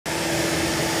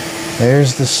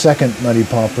There's the second muddy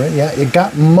paw print. Yeah, it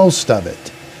got most of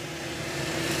it.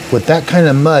 With that kind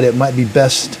of mud, it might be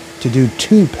best to do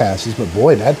 2 passes, but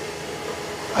boy,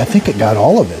 I think it got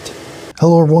all of it.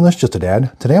 Hello everyone, it's just a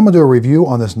dad. Today I'm gonna do a review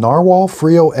on this NARWAL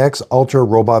Freo X Ultra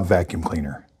Robot Vacuum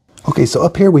Cleaner. Okay, so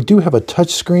up here we do have a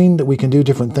touch screen that we can do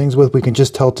different things with. We can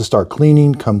just tell it to start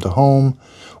cleaning, come to home,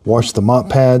 wash the mop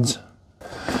pads.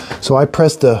 So I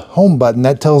press the home button,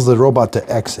 that tells the robot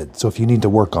to exit. So if you need to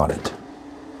work on it,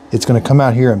 it's gonna come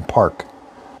out here and park.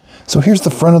 So here's the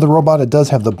front of the robot. It does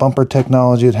have the bumper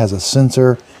technology. It has a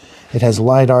sensor. It has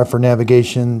LiDAR for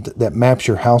navigation that maps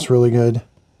your house really good.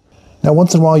 Now,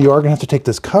 once in a while, you are going to have to take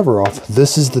this cover off.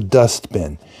 This is the dust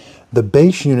bin. The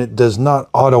base unit does not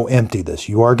auto-empty this.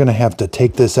 You are going to have to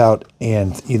take this out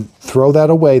and throw that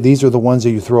away. These are the ones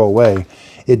that you throw away.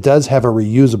 It does have a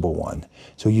reusable one.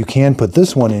 So you can put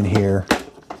this one in here,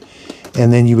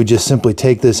 and then you would just simply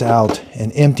take this out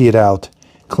and empty it out,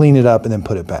 clean it up, and then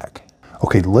put it back.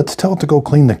 Okay, let's tell it to go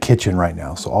clean the kitchen right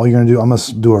now. So all you're going to do, I'm going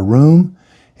to do a room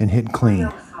and hit clean.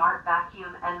 Smart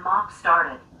vacuum and mop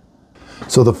started.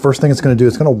 So the first thing it's going to do,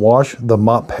 it's going to wash the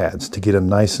mop pads to get them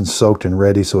nice and soaked and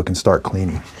ready so it can start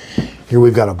cleaning. Here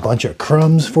we've got a bunch of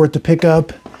crumbs for it to pick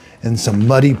up and some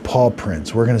muddy paw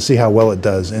prints. We're going to see how well it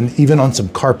does, and even on some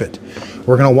carpet.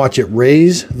 We're going to watch it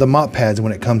raise the mop pads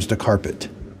when it comes to carpet.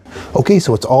 Okay,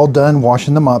 so it's all done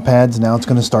washing the mop pads. Now it's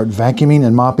going to start vacuuming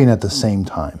and mopping at the same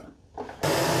time.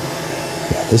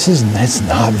 Yeah, it's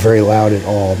not very loud at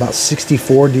all. About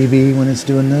 64 dB when it's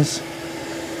doing this.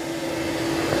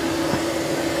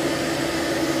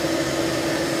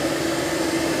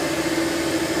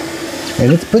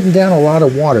 And it's putting down a lot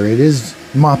of water. It is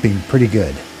mopping pretty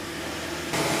good.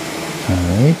 All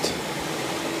right.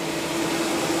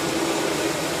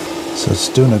 So it's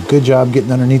doing a good job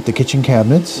getting underneath the kitchen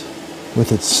cabinets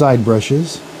with its side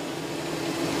brushes.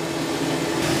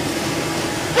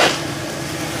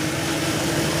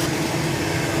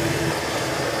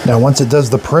 Now once it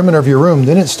does the perimeter of your room,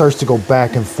 then it starts to go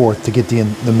back and forth to get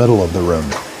in the middle of the room.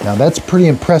 Now that's pretty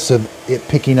impressive, it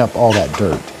picking up all that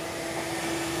dirt.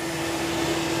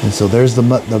 And so there's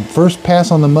the first pass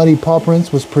on the muddy paw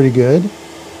prints was pretty good.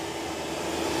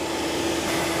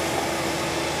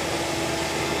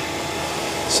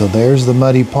 So there's the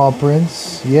muddy paw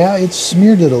prints. Yeah, it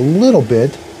smeared it a little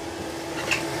bit.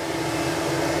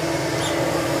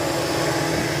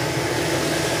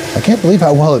 I can't believe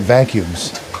how well it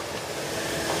vacuums.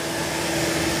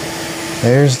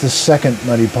 There's the second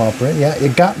muddy paw print. Yeah,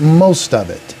 it got most of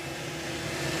it.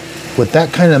 With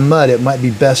that kind of mud, it might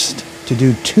be best to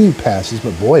do 2 passes,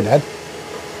 but boy, I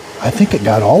think it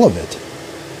got all of it.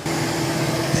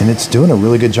 And it's doing a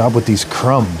really good job with these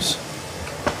crumbs.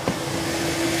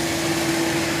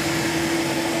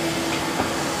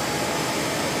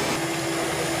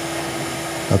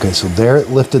 Okay, so there it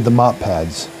lifted the mop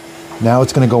pads. Now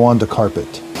it's going to go on to carpet.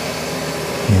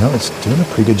 You know, it's doing a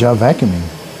pretty good job vacuuming.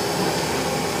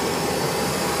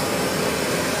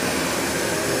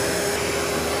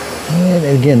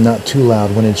 And again, not too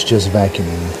loud when it's just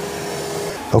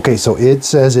vacuuming. Okay, so it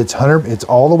says it's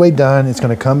all the way done. It's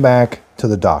going to come back to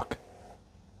the dock.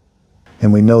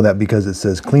 And we know that because it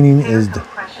says cleaning is done.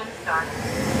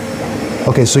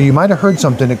 Okay, so you might have heard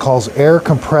something it calls air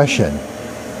compression.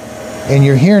 And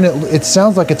you're hearing it, it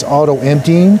sounds like it's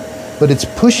auto-emptying, but it's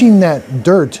pushing that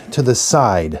dirt to the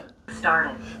side.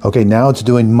 Okay, now it's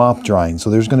doing mop drying. So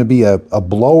there's going to be a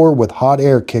blower with hot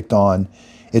air kicked on.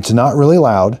 It's not really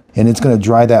loud, and it's going to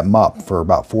dry that mop for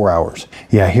about 4 hours.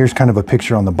 Yeah, here's kind of a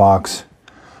picture on the box.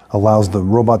 Allows the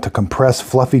robot to compress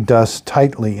fluffy dust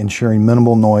tightly, ensuring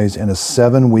minimal noise and a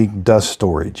 7-week dust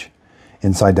storage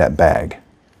inside that bag.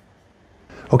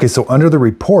 Okay, so under the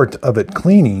report of it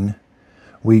cleaning,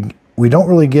 we don't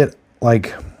really get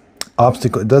like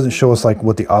obstacle. It doesn't show us like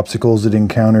what the obstacles it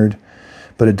encountered,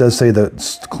 but it does say the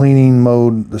cleaning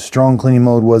mode, the strong cleaning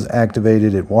mode was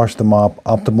activated. It washed the mop,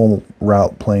 optimal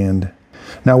route planned.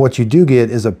 Now what you do get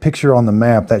is a picture on the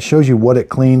map that shows you what it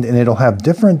cleaned, and it'll have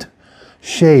different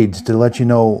shades to let you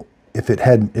know if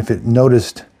it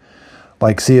noticed,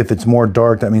 like see if it's more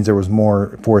dark, that means there was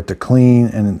more for it to clean,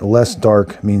 and less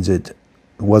dark means it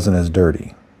wasn't as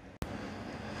dirty.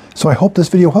 So I hope this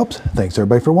video helps. Thanks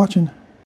everybody for watching.